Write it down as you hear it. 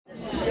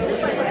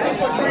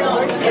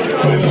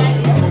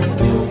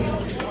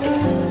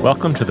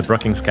Welcome to the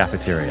Brookings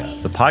Cafeteria,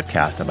 the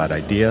podcast about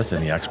ideas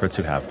and the experts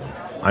who have them.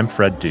 I'm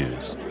Fred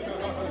Dews.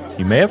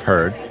 You may have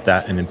heard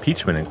that an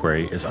impeachment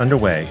inquiry is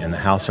underway in the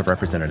House of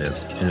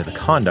Representatives into the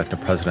conduct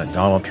of President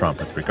Donald Trump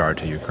with regard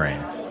to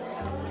Ukraine.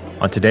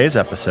 On today's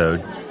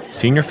episode,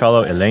 senior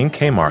fellow Elaine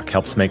Kamarck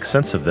helps make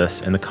sense of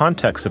this in the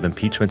context of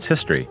impeachment's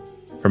history,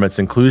 from its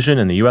inclusion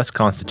in the U.S.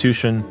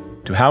 Constitution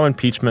to how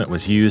impeachment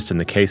was used in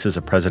the cases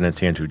of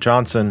Presidents Andrew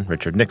Johnson,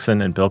 Richard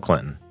Nixon, and Bill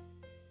Clinton.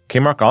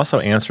 Kamarck also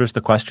answers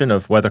the question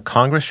of whether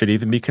Congress should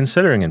even be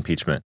considering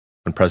impeachment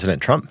when President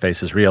Trump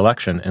faces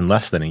re-election in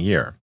less than a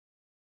year.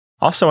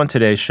 Also on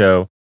today's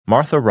show,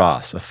 Martha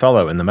Ross, a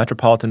fellow in the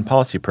Metropolitan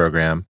Policy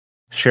Program,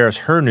 shares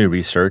her new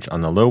research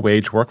on the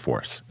low-wage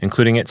workforce,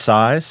 including its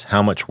size,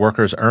 how much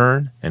workers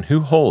earn, and who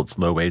holds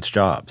low-wage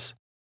jobs.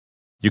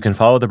 You can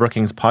follow the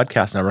Brookings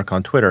Podcast Network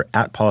on Twitter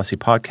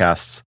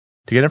 @PolicyPodcasts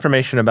to get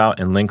information about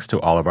and links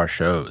to all of our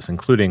shows,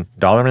 including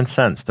Dollar and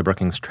Cents, the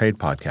Brookings Trade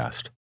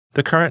Podcast,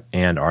 The Current,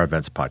 and our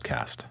Events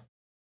Podcast.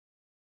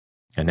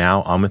 And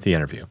now on with the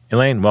interview.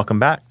 Elaine, welcome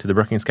back to the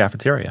Brookings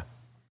Cafeteria.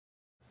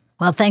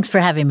 Well, thanks for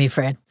having me,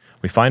 Fred.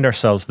 We find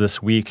ourselves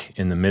this week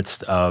in the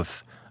midst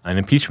of an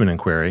impeachment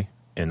inquiry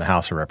in the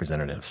House of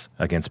Representatives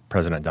against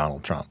President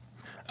Donald Trump.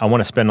 I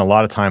want to spend a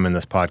lot of time in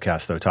this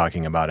podcast, though,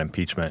 talking about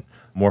impeachment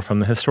more from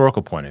the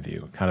historical point of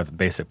view, kind of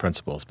basic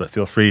principles, but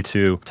feel free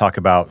to talk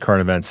about current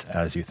events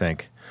as you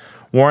think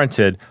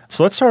warranted.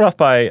 So let's start off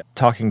by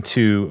talking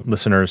to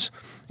listeners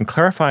and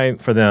clarifying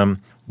for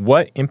them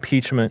what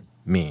impeachment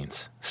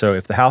means. So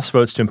if the House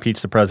votes to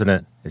impeach the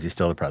president, is he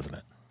still the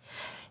president?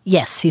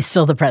 Yes, he's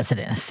still the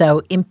president.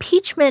 So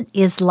impeachment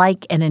is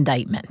like an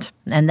indictment,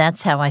 and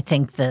that's how I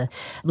think the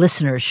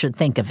listeners should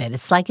think of it.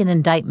 It's like an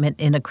indictment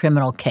in a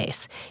criminal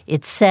case.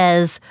 It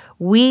says,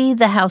 we,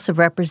 the House of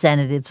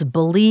Representatives,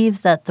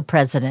 believe that the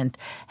president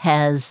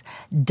has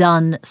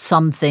done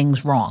some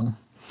things wrong.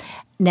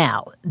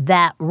 Now,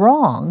 that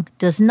wrong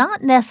does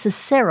not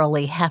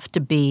necessarily have to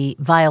be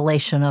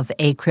violation of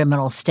a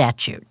criminal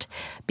statute,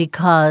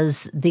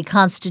 because the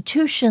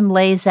Constitution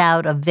lays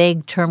out a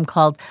vague term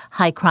called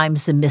high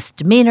crimes and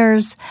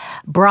misdemeanors,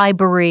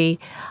 bribery,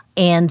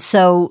 and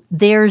so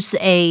there's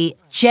a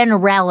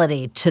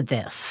generality to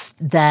this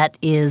that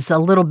is a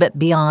little bit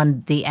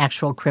beyond the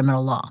actual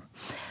criminal law.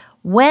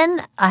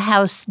 When a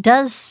House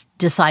does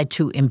decide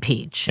to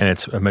impeach. And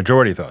it's a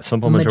majority vote,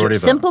 simple majority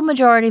vote. Simple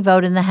majority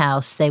vote in the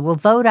House. They will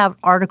vote out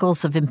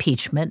articles of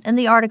impeachment, and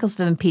the articles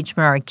of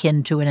impeachment are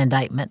akin to an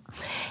indictment.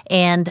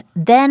 And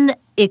then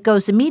it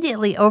goes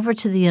immediately over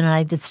to the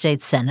United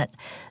States Senate.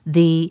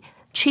 The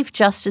Chief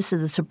Justice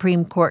of the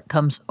Supreme Court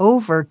comes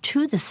over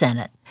to the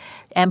Senate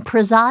and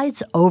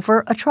presides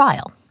over a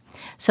trial.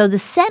 So the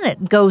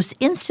Senate goes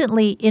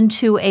instantly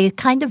into a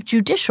kind of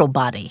judicial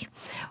body,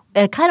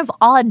 a kind of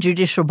odd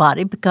judicial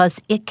body, because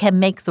it can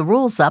make the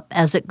rules up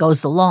as it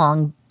goes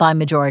along by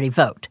majority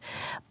vote.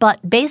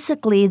 But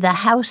basically, the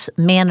House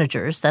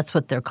managers, that's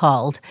what they're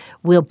called,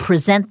 will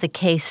present the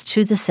case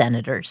to the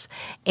senators.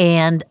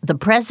 And the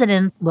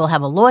president will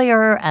have a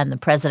lawyer, and the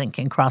president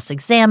can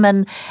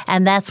cross-examine,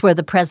 and that's where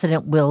the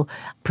president will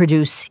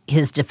produce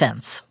his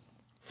defense.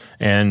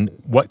 And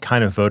what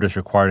kind of vote is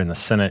required in the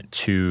Senate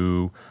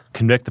to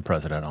convict the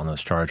president on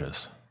those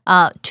charges?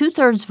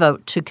 Two-thirds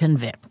vote to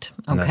convict,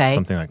 okay? And that's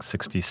something like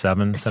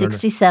 67 senators?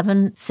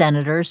 67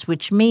 senators,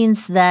 which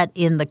means that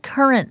in the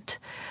current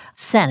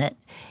Senate,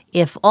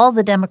 if all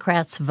the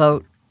Democrats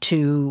vote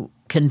to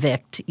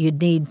convict, you'd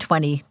need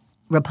 20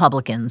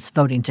 Republicans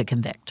voting to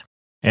convict.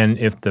 And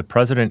if the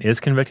president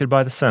is convicted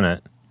by the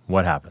Senate,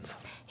 what happens?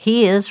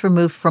 He is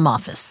removed from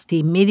office. He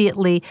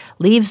immediately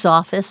leaves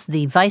office.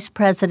 The vice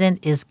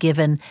president is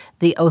given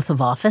the oath of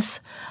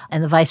office,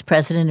 and the vice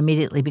president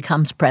immediately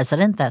becomes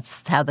president.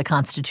 That's how the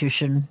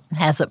Constitution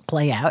has it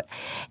play out.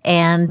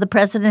 And the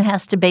president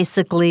has to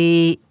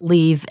basically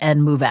leave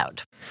and move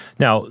out.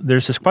 Now,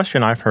 there's this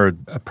question I've heard.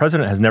 A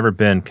president has never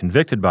been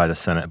convicted by the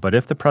Senate, but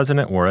if the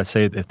president were, let's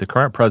say if the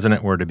current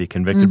president were to be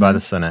convicted by the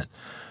Senate,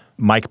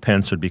 Mike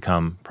Pence would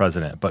become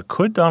president. But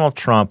could Donald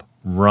Trump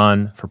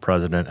run for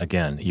president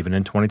again, even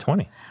in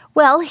 2020?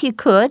 Well, he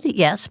could,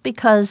 yes,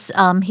 because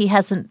he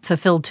hasn't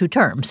fulfilled 2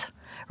 terms,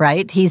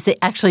 right? He's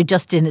actually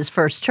just in his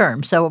first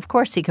term. So, of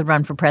course, he could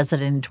run for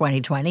president in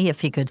 2020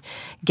 if he could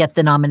get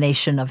the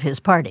nomination of his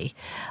party.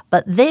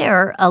 But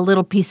there, a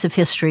little piece of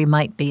history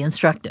might be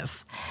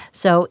instructive.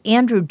 So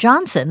Andrew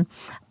Johnson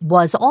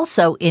was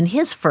also in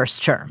his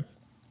first term.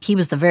 He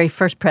was the very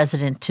first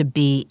president to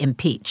be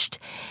impeached.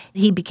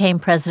 He became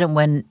president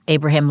when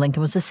Abraham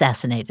Lincoln was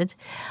assassinated,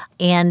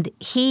 and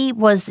he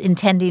was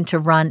intending to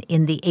run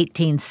in the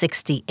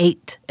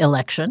 1868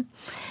 election,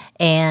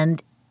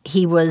 and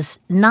he was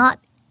not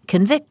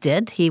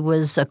convicted. He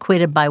was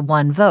acquitted by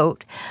 1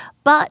 vote,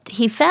 but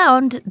he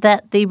found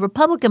that the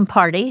Republican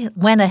Party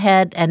went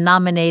ahead and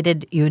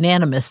nominated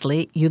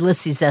unanimously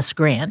Ulysses S.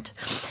 Grant,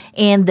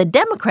 and the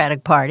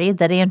Democratic Party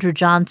that Andrew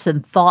Johnson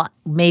thought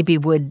maybe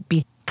would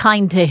be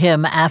kind to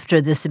him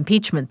after this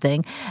impeachment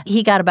thing.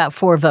 He got about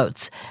 4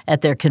 votes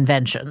at their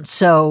convention.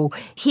 So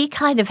he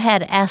kind of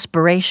had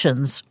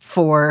aspirations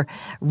for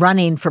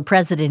running for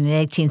president in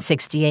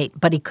 1868,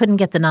 but he couldn't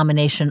get the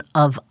nomination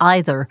of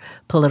either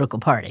political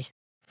party.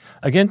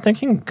 Again,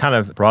 thinking kind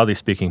of broadly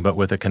speaking, but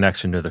with a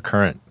connection to the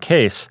current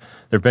case,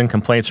 there have been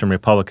complaints from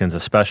Republicans,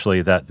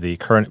 especially that the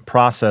current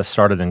process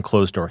started in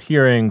closed-door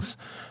hearings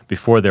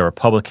before there were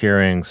public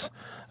hearings,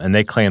 and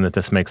they claim that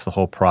this makes the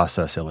whole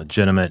process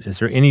illegitimate. Is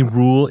there any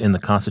rule in the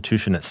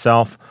Constitution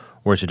itself,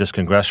 or is it just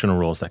congressional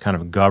rules that kind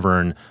of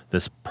govern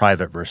this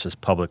private versus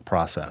public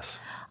process?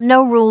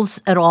 No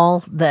rules at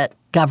all that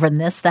govern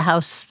this. The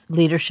House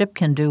leadership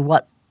can do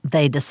what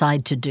they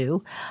decide to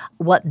do.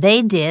 What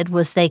they did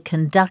was they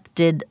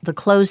conducted the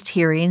closed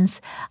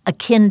hearings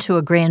akin to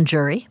a grand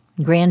jury.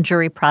 Grand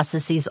jury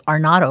processes are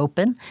not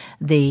open.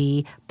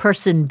 The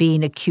person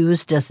being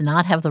accused does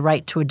not have the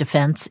right to a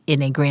defense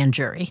in a grand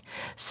jury.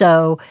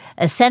 So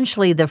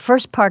essentially, the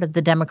first part of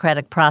the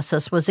democratic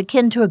process was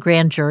akin to a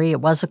grand jury.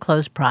 It was a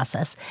closed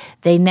process.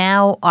 They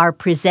now are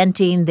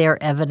presenting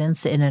their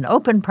evidence in an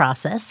open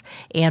process,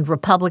 and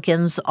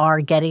Republicans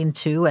are getting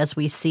to, as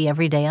we see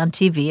every day on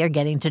TV, are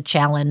getting to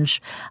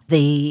challenge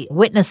the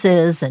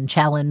witnesses and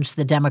challenge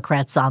the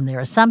Democrats on their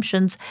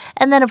assumptions.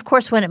 And then, of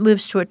course, when it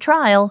moves to a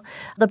trial,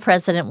 the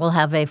president will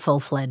have a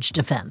full-fledged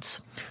defense.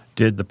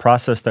 Did the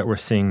process that we're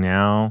seeing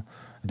now,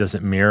 does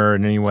it mirror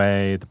in any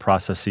way the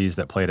processes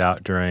that played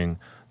out during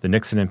the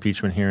Nixon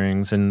impeachment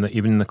hearings and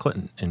even the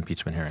Clinton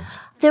impeachment hearings?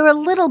 They're a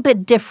little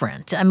bit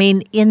different. I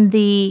mean, in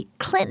the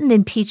Clinton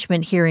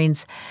impeachment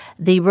hearings,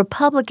 the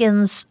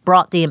Republicans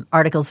brought the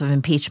articles of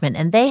impeachment,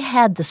 and they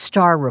had the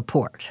Starr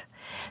report.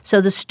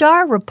 So the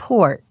Starr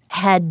report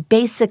had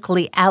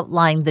basically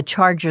outlined the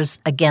charges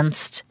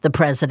against the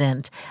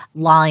president,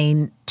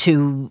 lying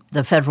to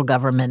the federal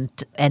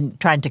government and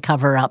trying to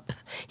cover up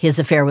his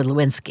affair with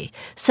Lewinsky.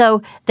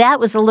 So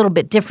that was a little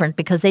bit different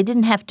because they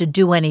didn't have to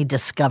do any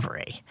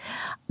discovery.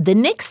 The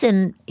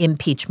Nixon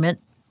impeachment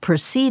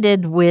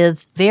proceeded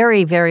with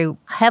very, very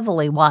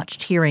heavily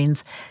watched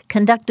hearings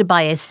conducted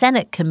by a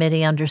Senate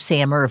committee under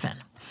Sam Ervin.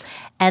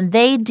 And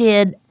they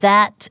did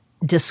that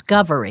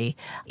discovery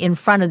in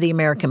front of the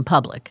American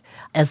public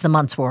as the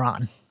months wore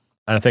on.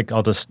 And I think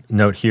I'll just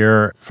note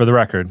here for the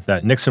record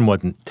that Nixon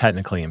wasn't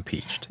technically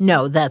impeached.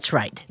 No, that's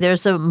right.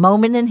 There's a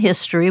moment in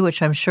history,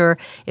 which I'm sure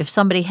if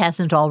somebody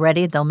hasn't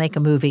already, they'll make a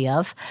movie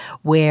of,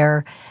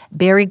 where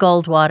Barry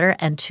Goldwater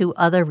and 2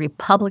 other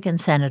Republican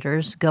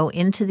senators go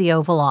into the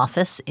Oval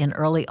Office in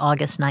early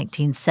August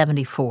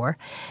 1974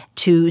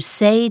 to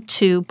say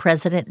to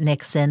President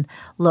Nixon,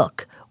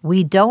 look,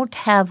 we don't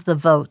have the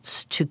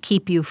votes to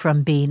keep you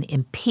from being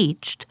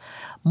impeached.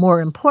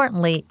 More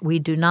importantly, we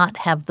do not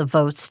have the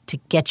votes to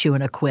get you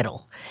an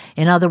acquittal.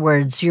 In other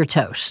words, you're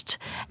toast.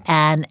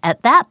 And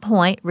at that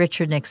point,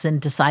 Richard Nixon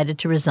decided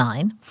to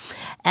resign,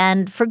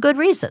 and for good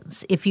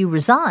reasons. If you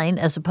resign,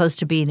 as opposed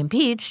to being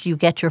impeached, you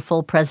get your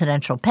full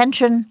presidential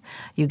pension,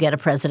 you get a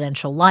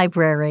presidential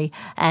library,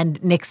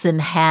 and Nixon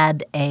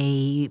had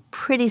a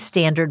pretty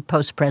standard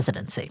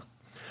post-presidency.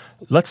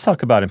 Let's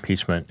talk about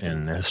impeachment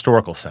in a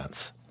historical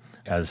sense.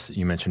 As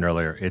you mentioned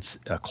earlier, it's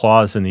a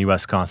clause in the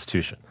U.S.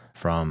 Constitution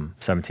from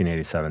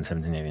 1787,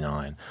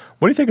 1789.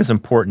 What do you think is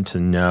important to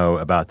know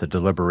about the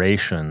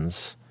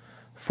deliberations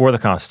for the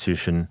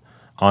Constitution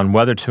on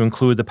whether to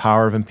include the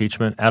power of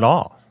impeachment at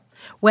all?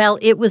 Well,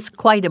 it was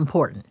quite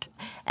important.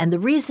 And the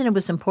reason it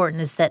was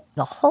important is that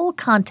the whole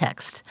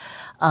context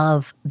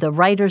of the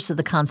writers of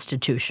the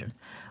Constitution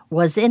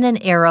was in an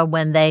era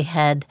when they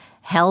had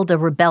held a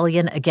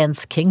rebellion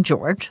against King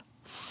George.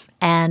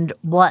 And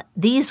what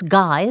these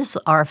guys,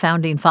 our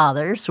founding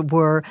fathers,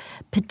 were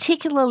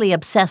particularly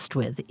obsessed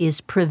with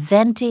is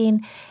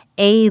preventing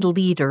a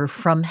leader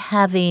from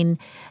having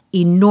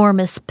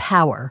enormous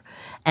power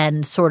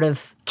and sort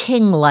of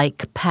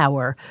king-like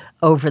power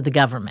over the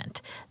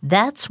government.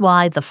 That's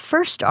why the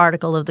first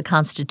article of the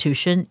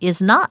Constitution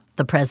is not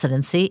the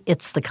presidency,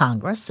 it's the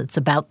Congress. It's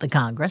about the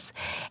Congress.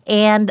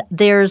 And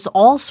there's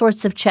all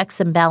sorts of checks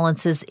and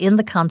balances in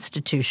the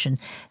Constitution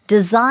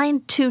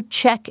designed to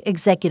check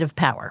executive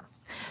power.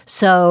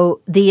 So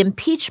the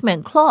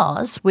impeachment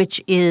clause,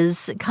 which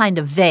is kind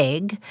of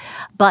vague,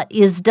 but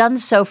is done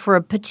so for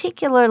a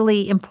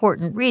particularly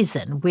important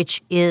reason,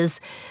 which is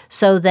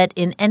so that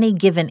in any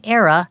given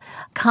era,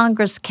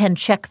 Congress can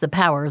check the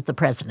power of the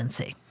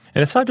presidency.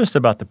 And it's not just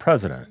about the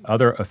president.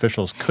 Other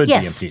officials could be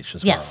impeached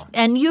as well. Yes,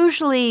 and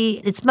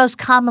usually it's most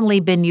commonly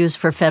been used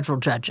for federal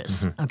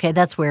judges. Mm-hmm. Okay,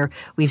 that's where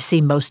we've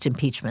seen most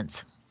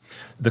impeachments.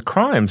 The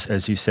crimes,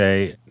 as you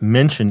say,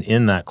 mentioned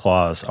in that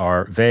clause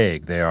are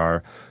vague. They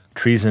are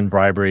treason,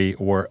 bribery,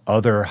 or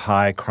other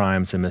high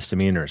crimes and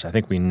misdemeanors. I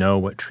think we know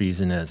what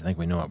treason is. I think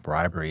we know what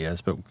bribery is.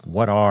 But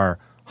what are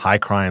high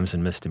crimes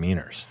and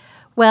misdemeanors?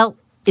 Well,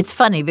 it's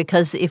funny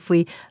because if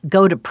we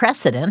go to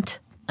precedent,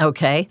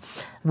 okay,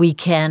 we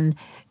can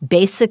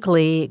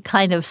basically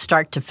kind of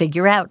start to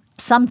figure out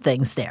some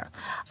things there.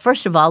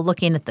 First of all,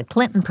 looking at the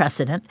Clinton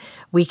precedent,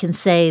 we can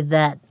say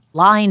that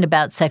lying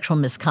about sexual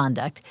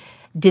misconduct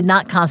did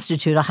not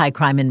constitute a high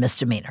crime and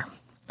misdemeanor.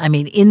 I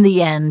mean, in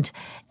the end,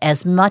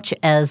 as much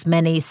as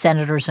many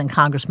senators and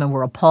congressmen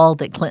were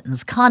appalled at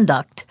Clinton's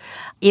conduct,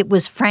 it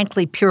was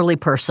frankly purely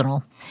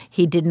personal.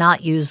 He did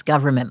not use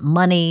government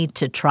money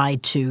to try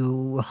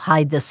to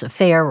hide this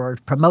affair or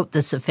promote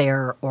this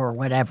affair or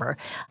whatever.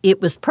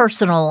 It was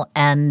personal,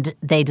 and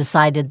they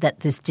decided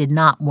that this did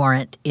not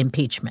warrant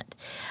impeachment.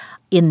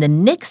 In the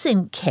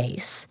Nixon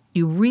case,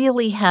 you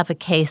really have a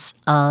case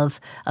of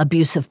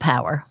abuse of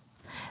power,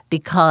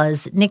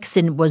 because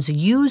Nixon was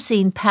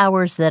using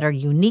powers that are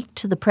unique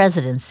to the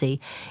presidency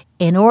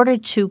in order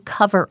to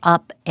cover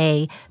up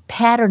a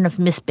pattern of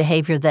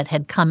misbehavior that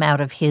had come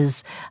out of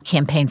his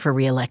campaign for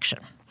re-election.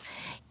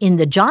 In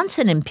the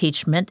Johnson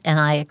impeachment, and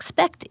I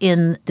expect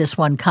in this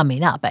one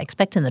coming up, I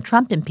expect in the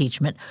Trump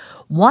impeachment,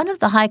 one of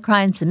the high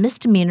crimes and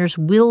misdemeanors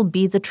will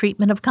be the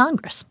treatment of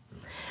Congress.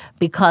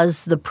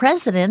 Because the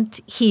president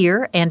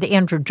here and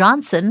Andrew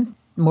Johnson,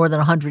 more than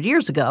 100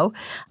 years ago,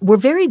 were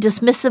very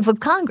dismissive of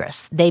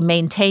Congress. They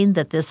maintained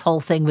that this whole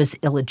thing was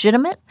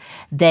illegitimate.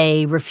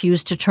 They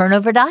refused to turn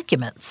over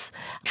documents.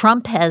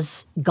 Trump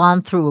has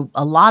gone through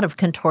a lot of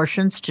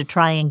contortions to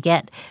try and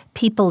get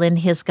people in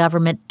his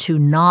government to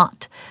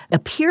not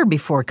appear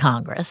before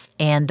Congress.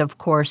 And, of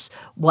course,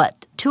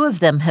 what two of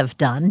them have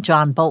done,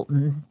 John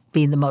Bolton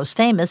being the most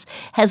famous,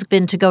 has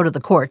been to go to the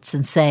courts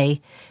and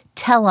say,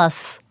 tell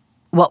us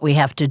what we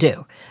have to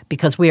do,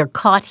 because we are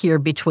caught here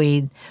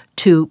between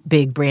two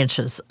big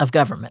branches of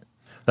government.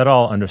 That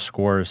all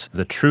underscores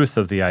the truth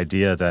of the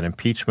idea that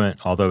impeachment,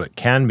 although it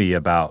can be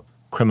about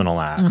criminal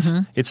acts,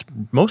 it's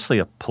mostly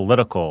a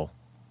political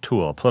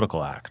tool, a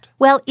political act.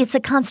 Well, it's a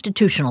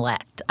constitutional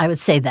act. I would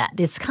say that.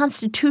 It's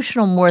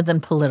constitutional more than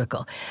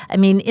political. I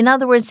mean, in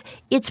other words,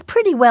 it's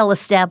pretty well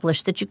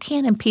established that you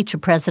can't impeach a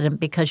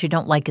president because you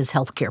don't like his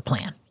health care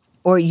plan,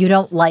 or you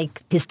don't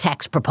like his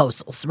tax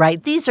proposals,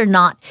 right? These are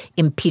not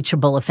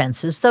impeachable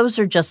offenses. Those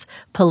are just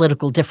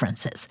political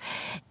differences.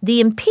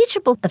 The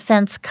impeachable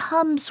offense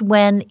comes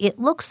when it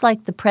looks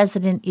like the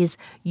president is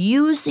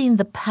using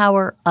the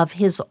power of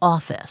his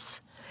office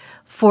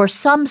for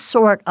some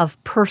sort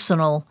of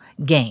personal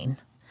gain.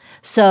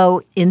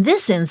 So in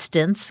this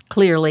instance,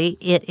 clearly,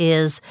 it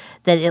is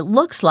that it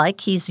looks like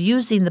he's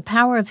using the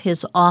power of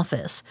his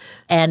office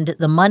and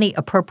the money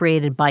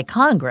appropriated by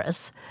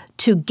Congress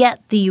to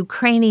get the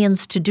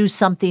Ukrainians to do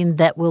something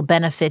that will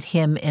benefit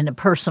him in a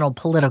personal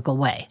political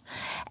way.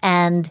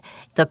 And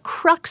the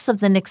crux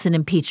of the Nixon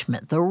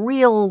impeachment, the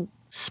real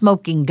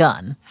smoking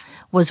gun,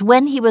 was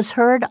when he was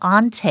heard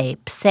on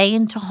tape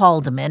saying to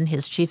Haldeman,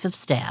 his chief of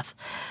staff,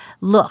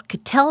 look,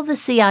 tell the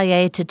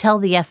CIA to tell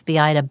the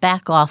FBI to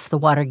back off the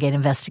Watergate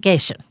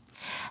investigation.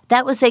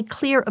 That was a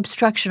clear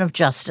obstruction of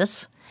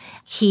justice.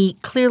 He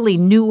clearly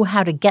knew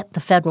how to get the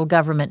federal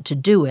government to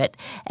do it,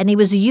 and he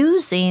was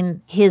using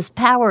his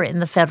power in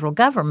the federal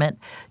government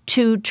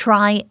to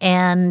try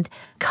and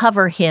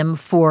cover him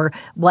for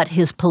what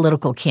his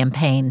political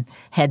campaign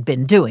had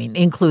been doing,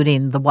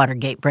 including the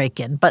Watergate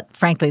break-in. But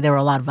frankly, there were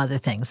a lot of other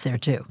things there,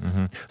 too.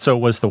 So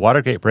was the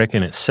Watergate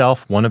break-in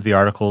itself one of the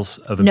articles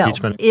of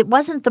impeachment? No, it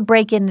wasn't the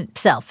break-in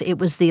itself. It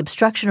was the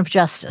obstruction of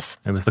justice.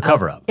 It was the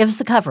cover-up. It was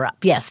the cover-up,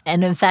 yes.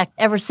 And in fact,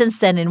 ever since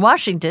then in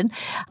Washington,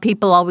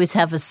 people always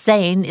have a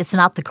saying, it's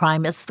not the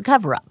crime, it's the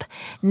cover-up.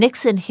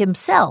 Nixon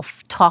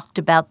himself talked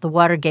about the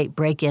Watergate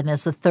break-in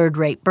as a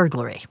third-rate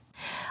burglary.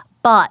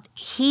 But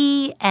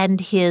he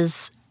and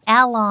his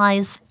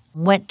allies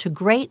went to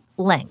great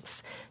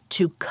lengths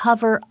to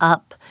cover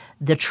up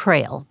the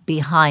trail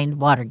behind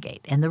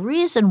Watergate. And the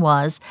reason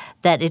was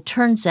that it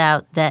turns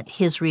out that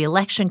his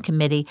reelection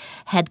committee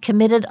had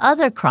committed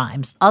other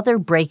crimes, other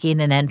breaking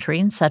and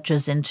entering, such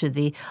as into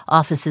the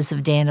offices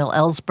of Daniel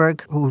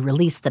Ellsberg, who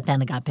released the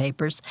Pentagon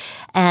Papers,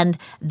 and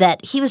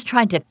that he was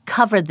trying to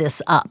cover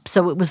this up.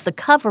 So it was the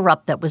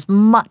cover-up that was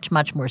much,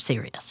 much more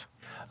serious.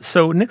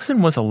 So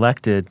Nixon was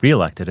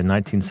reelected in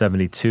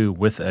 1972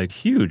 with a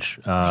huge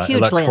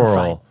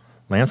electoral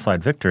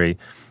landslide victory.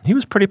 He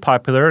was pretty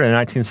popular in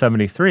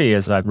 1973.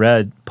 As I've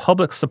read,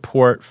 public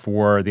support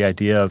for the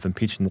idea of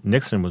impeaching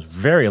Nixon was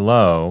very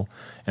low.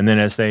 And then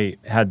as they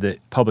had the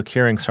public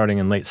hearing starting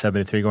in late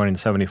 73 going into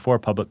 74,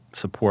 public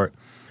support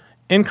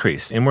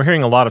increased. And we're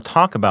hearing a lot of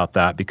talk about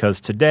that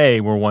because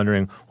today we're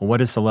wondering, well, what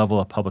is the level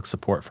of public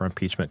support for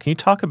impeachment? Can you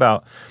talk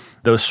about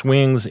those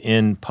swings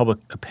in public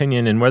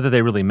opinion and whether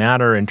they really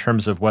matter in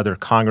terms of whether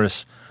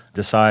Congress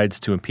decides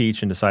to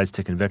impeach and decides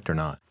to convict or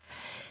not?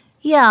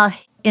 Yeah,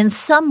 in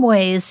some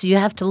ways you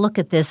have to look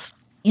at this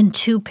in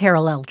two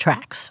parallel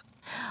tracks.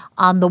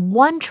 On the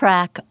one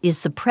track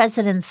is the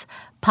president's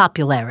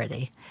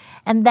popularity.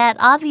 And that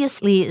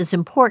obviously is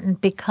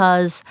important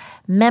because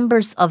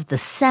members of the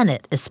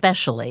Senate,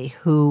 especially,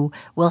 who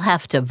will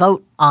have to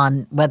vote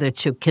on whether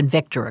to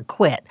convict or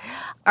acquit,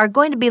 are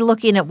going to be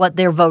looking at what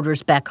their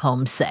voters back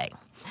home say.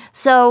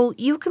 So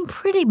you can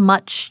pretty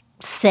much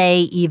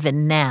say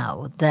even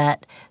now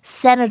that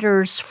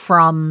senators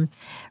from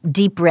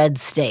deep red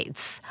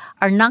states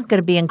are not going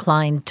to be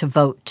inclined to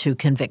vote to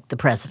convict the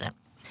president.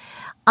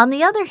 On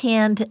the other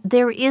hand,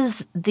 there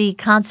is the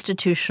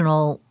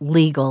constitutional,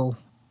 legal,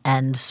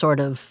 and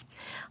sort of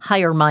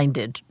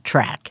higher-minded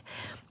track.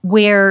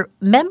 where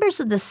members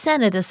of the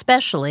Senate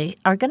especially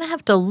are going to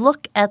have to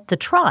look at the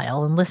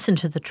trial and listen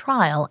to the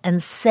trial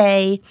and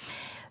say,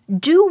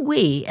 do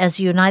we as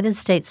a United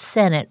States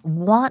Senate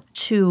want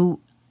to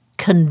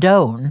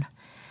condone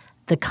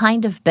the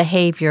kind of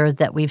behavior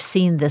that we've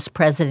seen this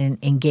president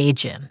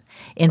engage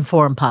in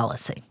foreign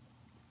policy?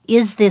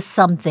 Is this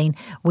something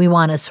we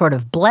want to sort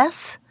of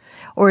bless,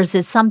 or is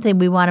it something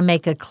we want to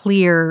make a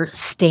clear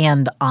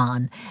stand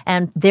on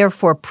and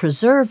therefore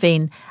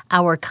preserving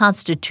our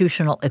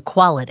constitutional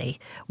equality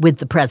with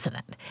the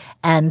president?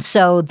 And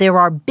so there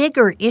are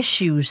bigger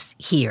issues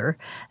here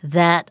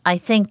that I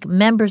think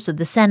members of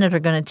the Senate are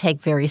going to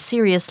take very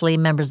seriously,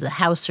 members of the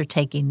House are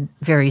taking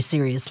very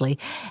seriously.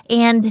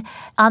 And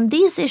on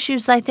these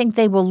issues, I think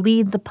they will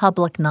lead the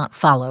public, not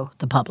follow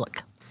the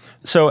public.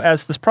 So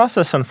as this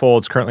process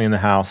unfolds currently in the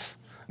House,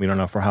 we don't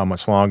know for how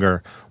much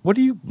longer, what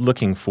are you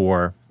looking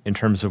for in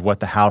terms of what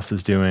the House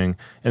is doing?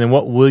 And then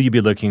what will you be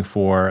looking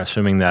for,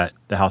 assuming that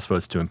the House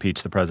votes to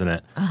impeach the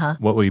president?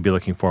 What will you be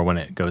looking for when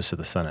it goes to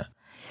the Senate?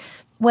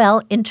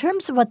 Well, in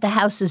terms of what the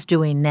House is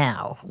doing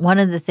now, one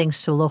of the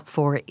things to look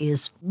for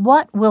is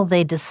what will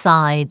they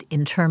decide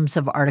in terms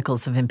of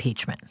articles of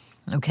impeachment?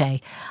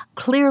 Okay.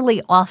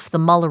 Clearly, off the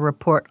Mueller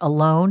report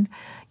alone,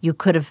 you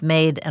could have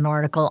made an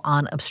article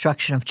on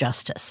obstruction of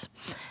justice.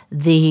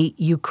 The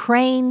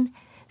Ukraine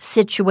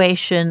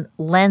situation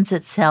lends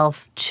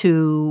itself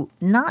to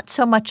not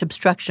so much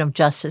obstruction of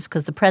justice,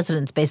 because the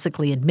president's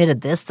basically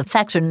admitted this. The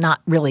facts are not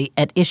really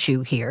at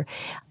issue here.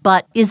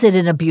 But is it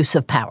an abuse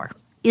of power?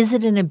 Is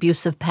it an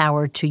abuse of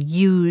power to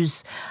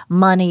use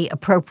money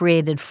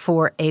appropriated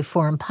for a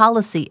foreign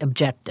policy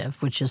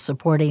objective, which is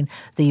supporting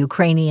the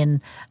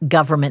Ukrainian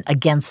government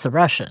against the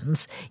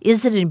Russians?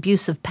 Is it an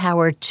abuse of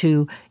power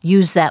to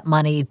use that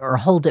money or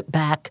hold it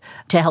back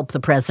to help the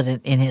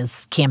president in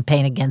his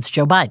campaign against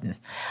Joe Biden?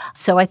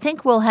 So I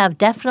think we'll have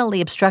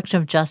definitely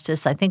obstruction of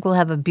justice. I think we'll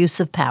have abuse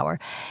of power.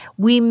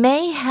 We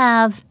may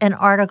have an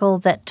article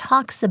that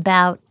talks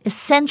about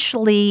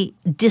essentially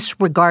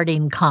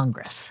disregarding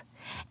Congress.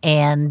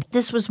 And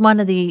this was one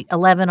of the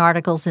 11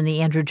 articles in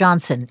the Andrew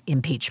Johnson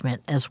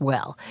impeachment as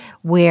well,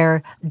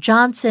 where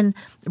Johnson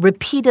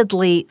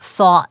repeatedly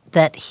thought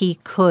that he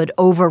could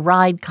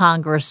override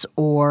Congress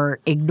or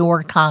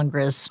ignore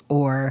Congress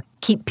or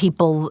keep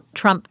people.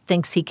 Trump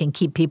thinks he can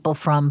keep people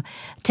from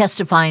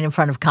testifying in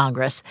front of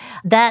Congress.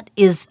 That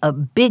is a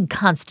big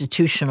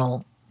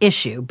constitutional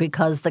issue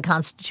because the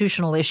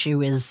constitutional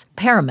issue is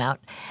paramount.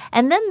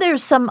 And then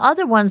there's some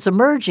other ones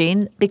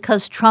emerging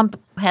because Trump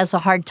has a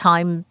hard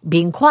time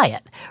being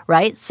quiet,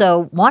 right?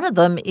 So one of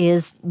them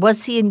is,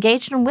 was he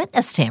engaged in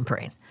witness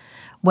tampering?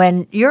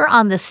 When you're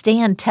on the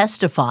stand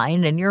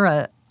testifying and you're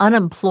an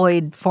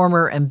unemployed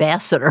former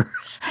ambassador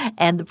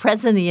and the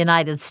president of the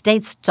United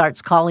States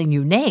starts calling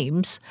you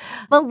names,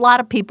 well, a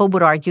lot of people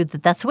would argue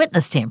that that's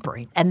witness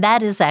tampering. And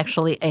that is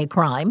actually a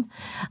crime.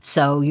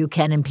 So you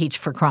can impeach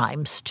for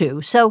crimes,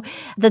 too. So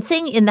the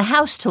thing in the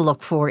House to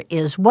look for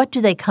is what do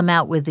they come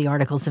out with the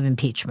articles of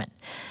impeachment?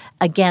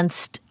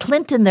 Against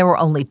Clinton, there were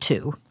only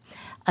 2.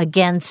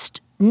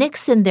 Against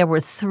Nixon, there were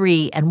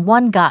 3, and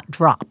 1 got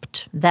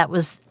dropped. That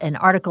was an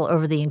article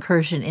over the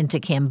incursion into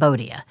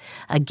Cambodia.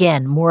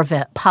 Again, more of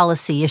a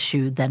policy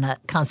issue than a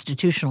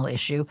constitutional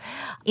issue.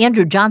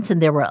 Andrew Johnson,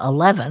 there were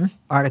 11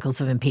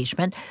 articles of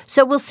impeachment.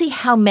 So we'll see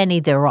how many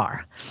there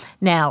are.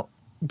 Now,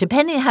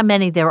 depending on how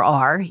many there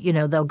are,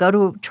 they'll go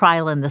to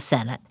trial in the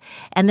Senate,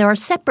 and there are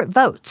separate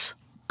votes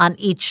on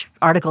each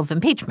article of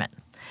impeachment.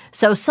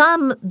 So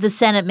some, the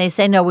Senate may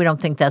say, no, we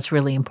don't think that's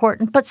really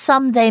important, but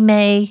some they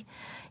may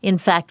in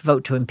fact,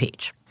 vote to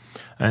impeach.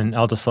 And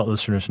I'll just let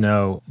listeners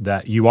know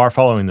that you are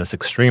following this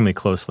extremely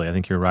closely. I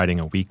think you're writing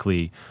a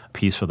weekly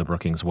piece for the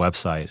Brookings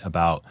website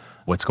about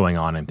what's going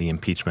on in the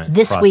impeachment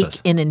process. This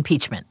week in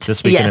impeachment.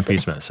 This week in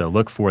impeachment. So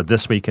look for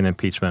This Week in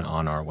Impeachment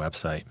on our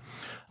website.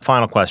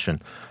 Final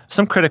question.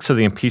 Some critics of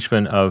the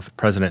impeachment of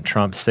President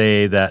Trump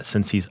say that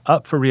since he's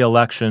up for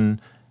re-election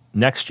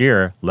next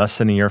year, less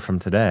than a year from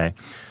today,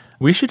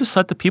 we should just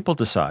let the people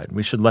decide.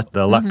 We should let the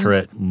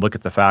electorate look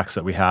at the facts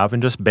that we have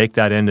and just bake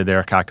that into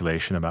their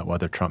calculation about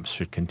whether Trump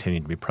should continue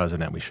to be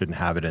president. We shouldn't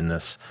have it in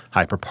this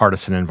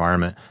hyper-partisan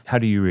environment. How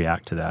do you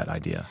react to that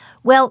idea?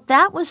 Well,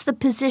 that was the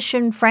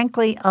position,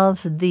 frankly, of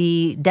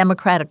the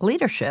Democratic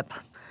leadership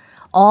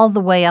all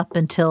the way up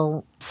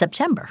until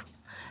September.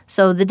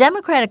 So the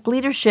Democratic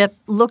leadership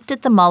looked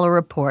at the Mueller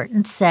report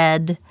and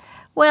said,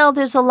 well,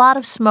 there's a lot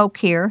of smoke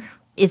here.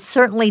 It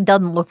certainly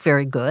doesn't look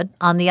very good.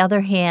 On the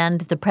other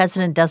hand, the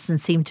president doesn't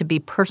seem to be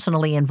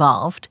personally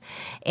involved,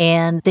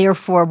 and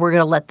therefore we're going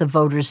to let the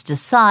voters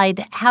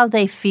decide how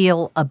they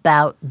feel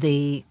about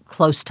the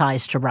close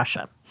ties to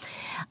Russia.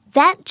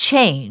 That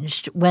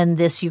changed when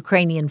this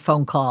Ukrainian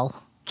phone call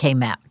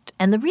came out.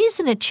 And the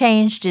reason it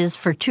changed is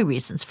for 2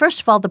 reasons. First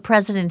of all, the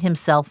president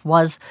himself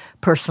was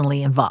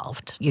personally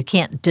involved. You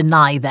can't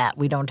deny that.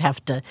 We don't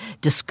have to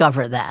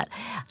discover that.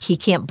 He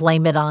can't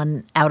blame it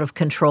on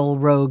out-of-control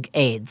rogue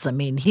aides. I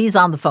mean, he's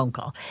on the phone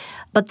call.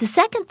 But the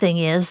second thing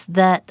is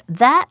that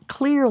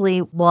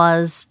clearly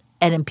was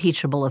an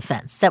impeachable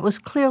offense. That was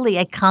clearly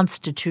a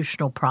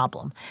constitutional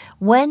problem.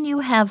 When you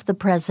have the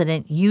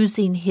president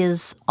using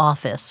his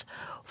office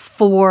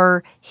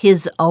for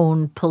his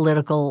own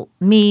political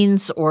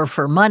means or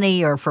for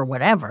money or for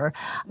whatever,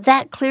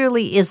 that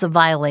clearly is a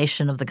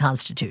violation of the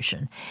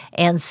Constitution.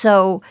 And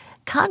so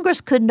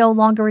Congress could no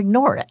longer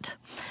ignore it.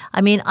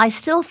 I mean, I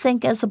still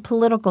think as a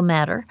political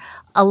matter,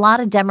 a lot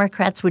of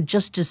Democrats would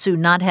just as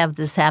soon not have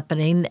this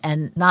happening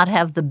and not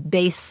have the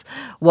base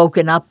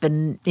woken up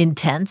and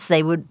intense.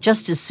 They would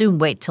just as soon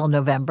wait till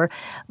November.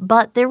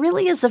 But there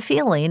really is a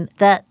feeling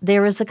that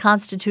there is a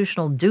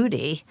constitutional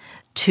duty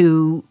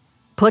to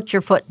put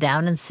your foot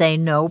down and say,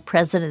 no,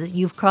 President,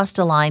 you've crossed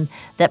a line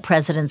that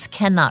presidents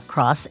cannot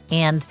cross,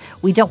 and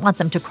we don't want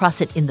them to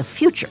cross it in the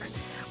future,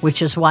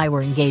 which is why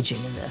we're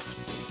engaging in this.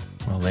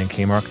 Well, Elaine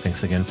Kamarck,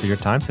 thanks again for your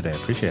time today. I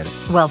appreciate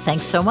it. Well,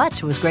 thanks so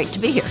much. It was great to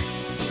be here.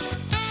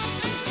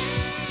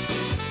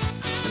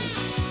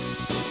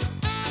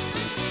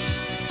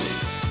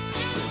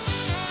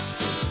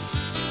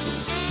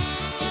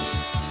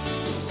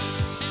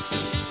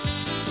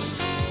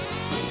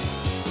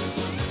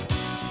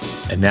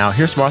 And now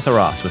here's Martha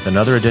Ross with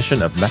another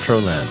edition of Metro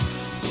Lens.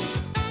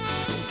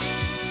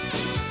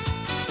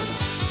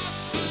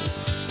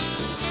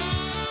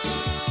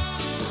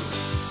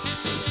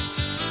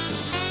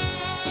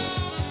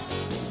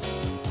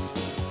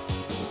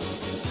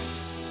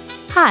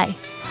 Hi,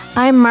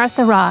 I'm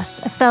Martha Ross,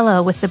 a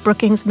fellow with the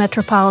Brookings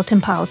Metropolitan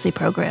Policy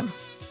Program.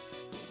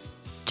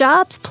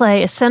 Jobs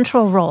play a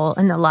central role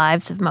in the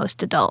lives of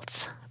most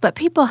adults, but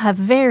people have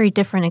very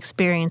different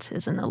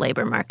experiences in the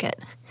labor market.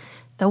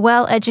 The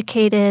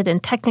well-educated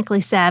and technically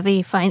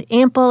savvy find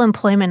ample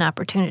employment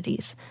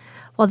opportunities,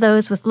 while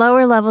those with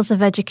lower levels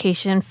of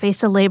education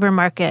face a labor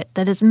market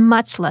that is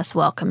much less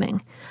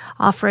welcoming,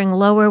 offering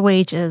lower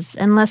wages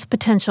and less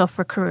potential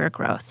for career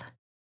growth.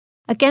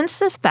 Against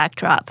this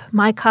backdrop,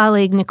 my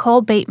colleague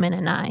Nicole Bateman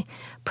and I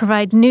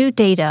provide new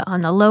data on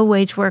the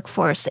low-wage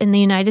workforce in the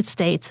United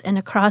States and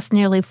across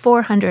nearly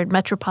 400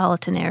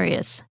 metropolitan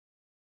areas.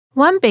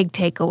 One big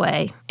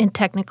takeaway, in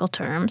technical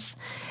terms,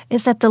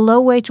 is that the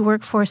low-wage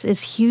workforce is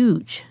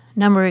huge,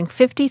 numbering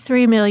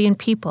 53 million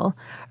people,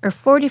 or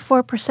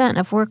 44%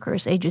 of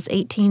workers ages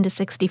 18 to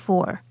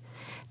 64.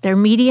 Their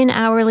median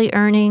hourly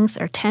earnings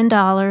are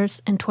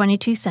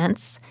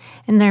 $10.22,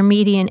 and their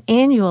median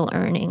annual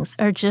earnings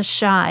are just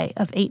shy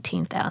of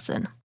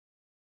 $18,000.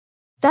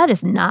 That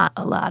is not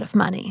a lot of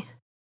money.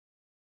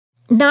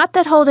 Not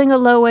that holding a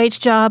low-wage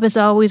job is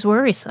always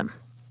worrisome.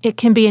 It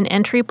can be an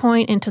entry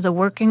point into the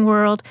working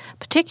world,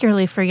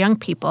 particularly for young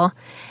people,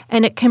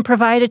 and it can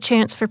provide a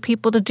chance for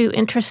people to do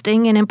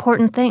interesting and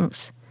important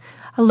things.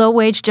 A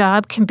low-wage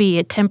job can be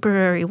a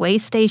temporary way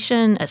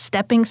station, a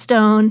stepping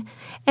stone,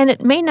 and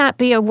it may not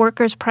be a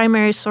worker's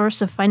primary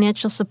source of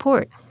financial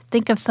support.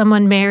 Think of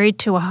someone married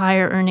to a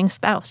higher-earning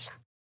spouse.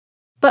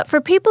 But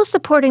for people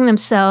supporting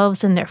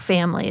themselves and their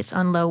families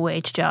on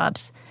low-wage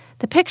jobs,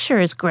 the picture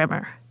is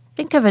grimmer.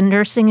 Think of a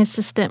nursing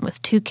assistant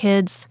with 2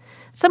 kids,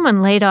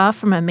 someone laid off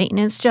from a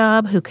maintenance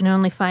job who can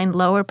only find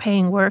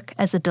lower-paying work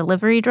as a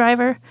delivery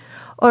driver,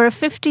 or a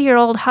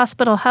 50-year-old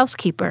hospital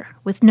housekeeper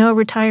with no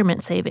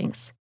retirement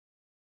savings.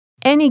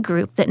 Any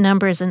group that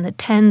numbers in the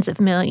tens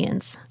of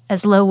millions,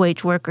 as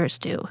low-wage workers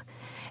do,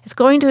 is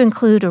going to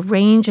include a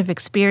range of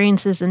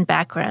experiences and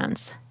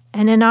backgrounds.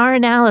 And in our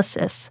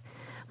analysis,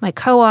 my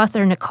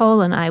co-author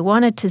Nicole and I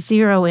wanted to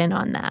zero in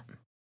on that.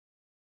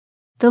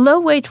 The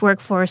low-wage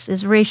workforce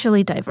is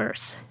racially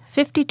diverse.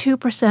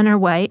 52% are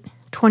white,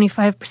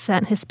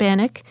 25%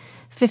 Hispanic,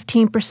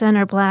 15%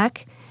 are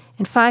Black,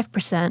 and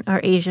 5%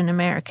 are Asian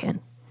American.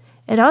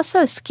 It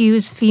also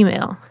skews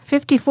female.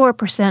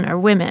 54% are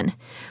women,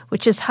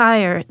 which is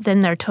higher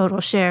than their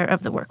total share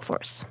of the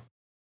workforce.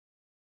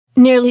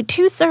 Nearly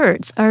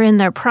 2/3 are in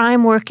their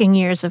prime working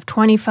years of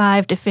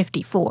 25 to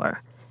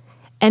 54,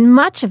 and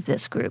much of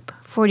this group,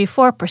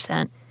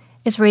 44%,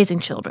 is raising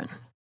children.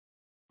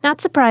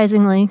 Not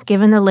surprisingly,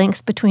 given the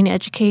links between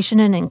education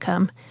and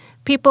income,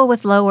 people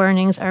with low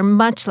earnings are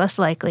much less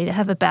likely to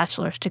have a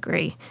bachelor's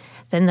degree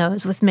than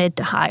those with mid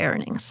to high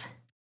earnings.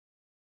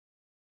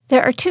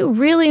 There are 2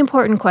 really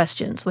important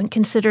questions when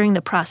considering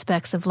the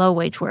prospects of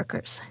low-wage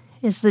workers.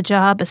 Is the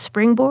job a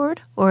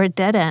springboard or a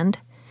dead end?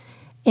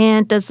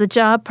 And does the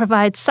job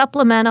provide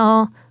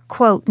supplemental,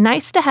 quote,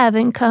 nice-to-have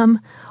income,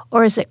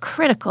 or is it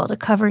critical to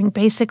covering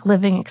basic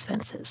living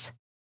expenses?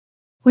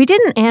 We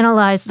didn't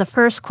analyze the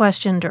first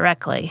question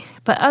directly,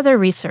 but other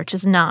research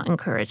is not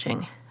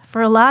encouraging.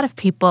 For a lot of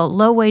people,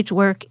 low-wage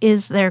work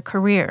is their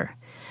career.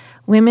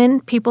 Women,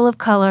 people of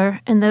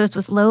color, and those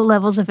with low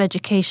levels of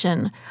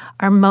education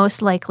are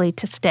most likely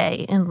to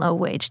stay in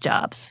low-wage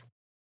jobs.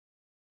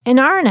 In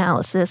our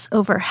analysis,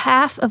 over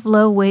half of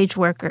low-wage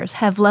workers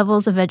have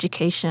levels of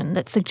education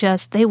that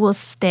suggest they will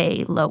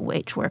stay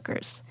low-wage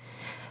workers.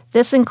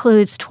 This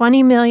includes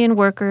 20 million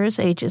workers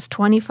ages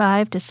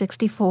 25 to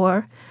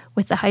 64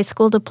 with a high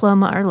school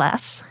diploma or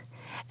less,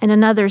 and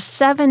another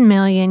 7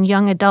 million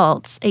young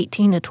adults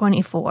 18 to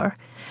 24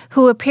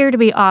 who appear to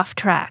be off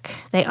track.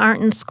 They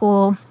aren't in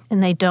school,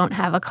 and they don't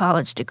have a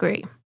college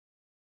degree.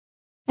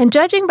 And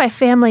judging by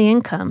family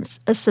incomes,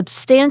 a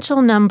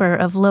substantial number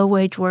of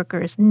low-wage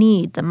workers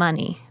need the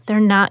money. They're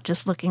not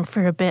just looking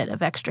for a bit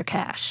of extra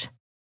cash.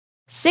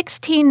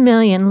 16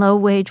 million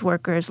low-wage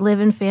workers live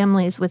in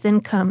families with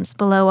incomes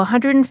below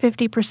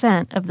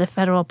 150% of the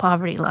federal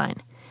poverty line.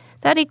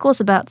 That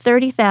equals about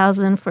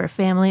 30,000 for a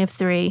family of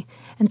 3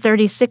 and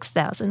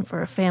 36,000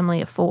 for a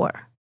family of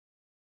 4.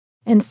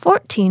 And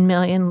 14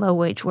 million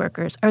low-wage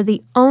workers are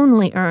the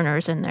only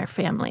earners in their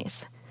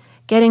families,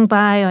 getting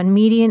by on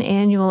median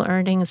annual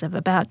earnings of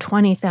about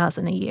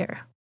 $20,000 a year.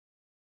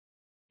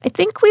 I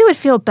think we would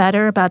feel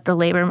better about the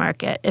labor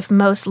market if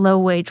most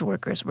low-wage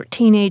workers were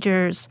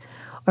teenagers,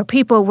 or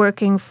people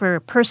working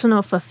for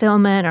personal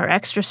fulfillment or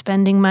extra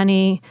spending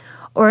money,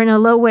 or in a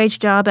low-wage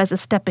job as a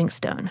stepping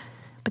stone.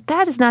 But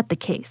that is not the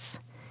case.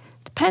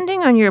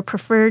 Depending on your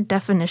preferred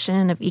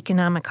definition of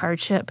economic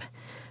hardship,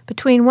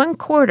 between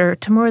 1/4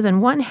 to more than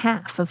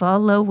 1/2 of all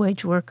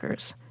low-wage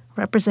workers,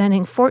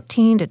 representing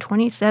 14 to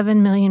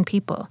 27 million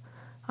people,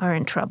 are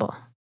in trouble.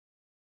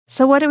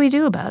 So what do we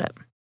do about it?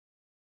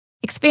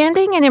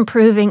 Expanding and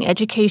improving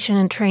education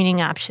and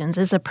training options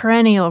is a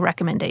perennial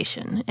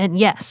recommendation, and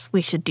yes,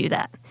 we should do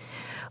that.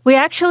 We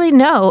actually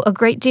know a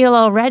great deal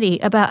already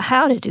about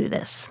how to do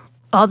this,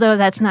 although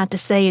that's not to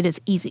say it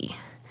is easy.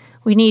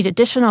 We need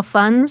additional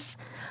funds,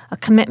 a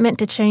commitment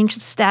to change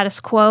the status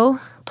quo,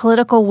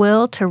 political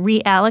will to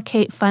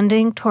reallocate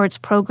funding towards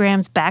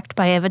programs backed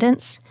by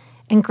evidence,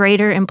 and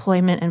greater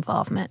employment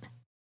involvement.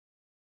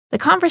 The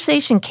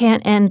conversation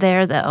can't end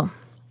there, though,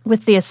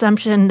 with the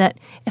assumption that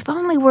if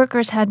only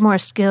workers had more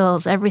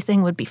skills,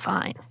 everything would be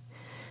fine.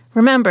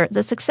 Remember,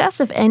 the success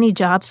of any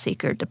job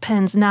seeker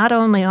depends not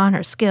only on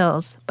her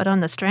skills, but on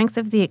the strength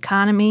of the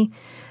economy,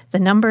 the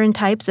number and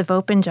types of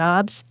open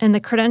jobs, and the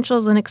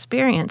credentials and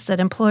experience that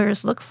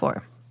employers look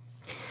for.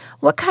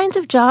 What kinds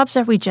of jobs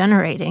are we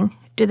generating?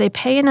 Do they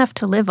pay enough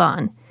to live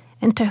on?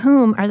 And to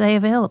whom are they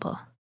available?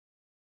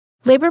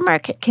 Labor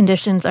market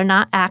conditions are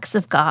not acts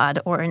of God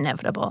or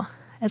inevitable.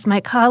 As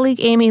my colleague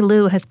Amy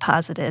Liu has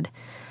posited,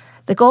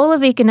 the goal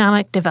of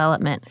economic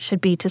development should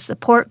be to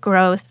support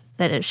growth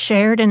that is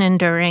shared and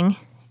enduring,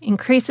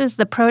 increases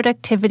the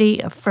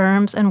productivity of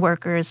firms and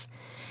workers,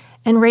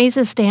 and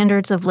raises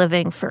standards of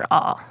living for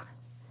all.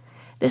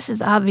 This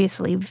is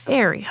obviously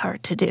very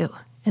hard to do,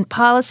 and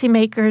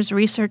policymakers,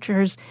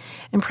 researchers,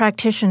 and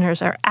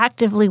practitioners are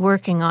actively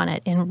working on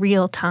it in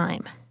real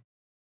time.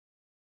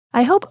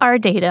 I hope our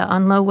data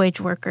on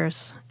low-wage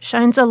workers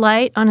shines a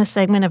light on a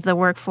segment of the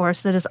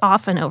workforce that is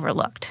often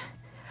overlooked.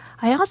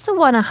 I also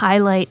want to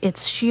highlight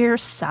its sheer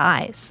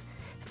size.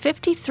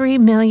 53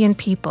 million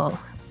people,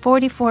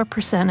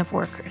 44% of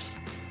workers.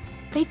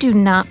 They do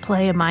not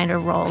play a minor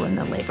role in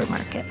the labor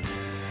market.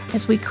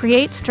 As we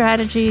create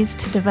strategies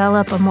to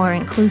develop a more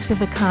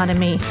inclusive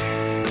economy,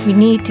 we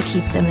need to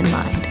keep them in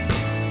mind.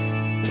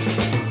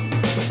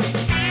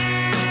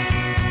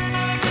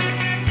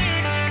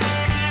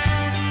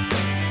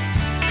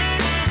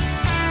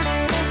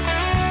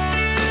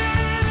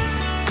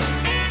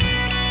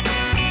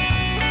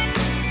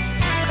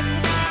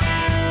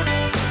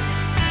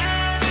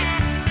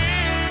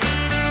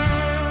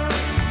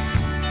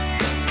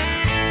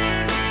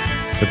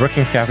 The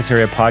Brookings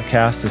Cafeteria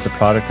podcast is the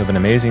product of an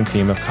amazing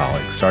team of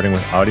colleagues, starting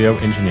with audio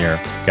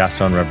engineer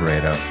Gaston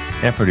Reboredo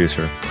and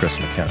producer Chris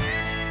McKenna.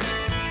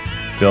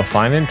 Bill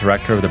Finan,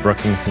 director of the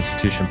Brookings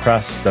Institution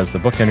Press, does the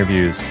book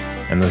interviews,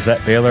 and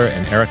Lizette Baylor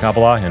and Eric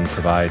Abalahin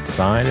provide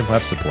design and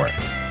web support.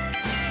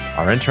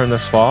 Our intern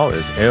this fall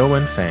is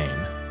Eowyn Fain.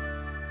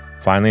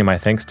 Finally, my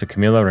thanks to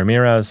Camila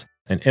Ramirez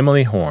and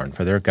Emily Horn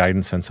for their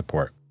guidance and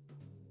support.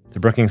 The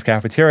Brookings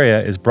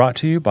Cafeteria is brought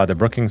to you by the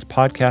Brookings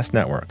Podcast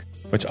Network,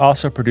 which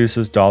also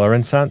produces Dollar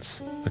and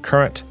Cents, The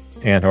Current,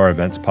 and our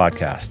events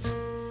podcasts.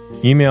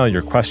 Email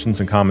your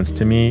questions and comments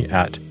to me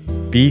at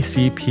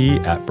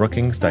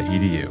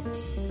bcp@brookings.edu.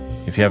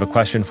 If you have a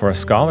question for a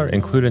scholar,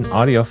 include an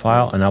audio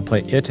file and I'll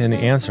play it and the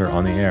answer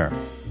on the air.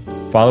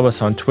 Follow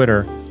us on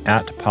Twitter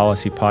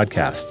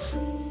 @PolicyPodcasts.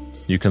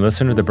 You can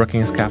listen to the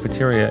Brookings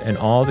Cafeteria in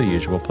all the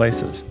usual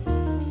places.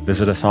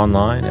 Visit us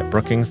online at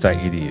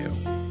brookings.edu.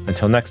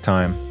 Until next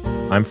time,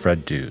 I'm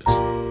Fred Dews.